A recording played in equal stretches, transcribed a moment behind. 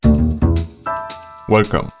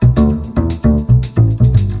Welcome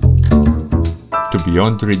to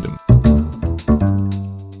Beyond Rhythm.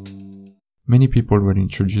 Many people were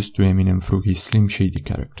introduced to Eminem through his Slim Shady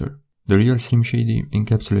character. The real Slim Shady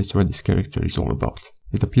encapsulates what this character is all about.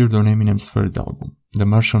 It appeared on Eminem's third album, the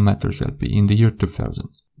Marshall Mathers LP, in the year 2000.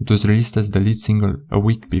 It was released as the lead single a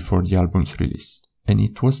week before the album's release, and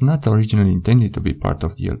it was not originally intended to be part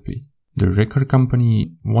of the LP. The record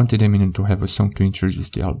company wanted Eminem to have a song to introduce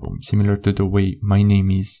the album, similar to the way My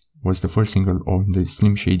Name Is was the first single on the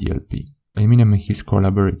Slim Shady LP. Eminem and his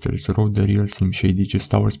collaborators wrote the real Slim Shady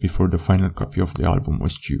just hours before the final copy of the album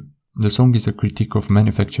was due. The song is a critique of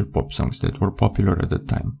manufactured pop songs that were popular at the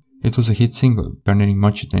time. It was a hit single, garnering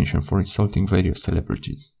much attention for insulting various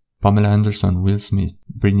celebrities. Pamela Anderson, Will Smith,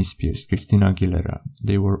 Britney Spears, Christina Aguilera,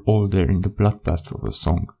 they were all there in the bloodbath of a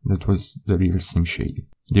song that was the real Slim Shady.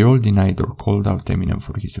 They all denied or called out Eminem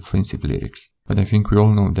for his offensive lyrics, but I think we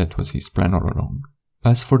all know that was his plan all along.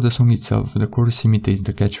 As for the song itself, the chorus imitates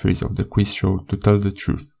the catchphrase of the quiz show "To Tell the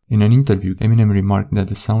Truth." In an interview, Eminem remarked that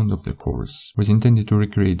the sound of the chorus was intended to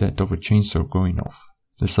recreate that of a chainsaw going off.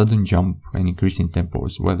 The sudden jump and increase in tempo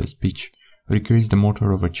as well as pitch recreates the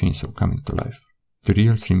motor of a chainsaw coming to life. The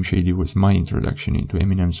real Slim Shady was my introduction into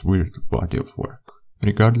Eminem's weird body of work.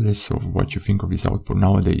 Regardless of what you think of his output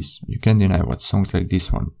nowadays, you can't deny what songs like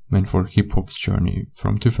this one meant for hip-hop's journey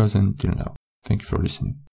from 2000 till now. Thank you for listening.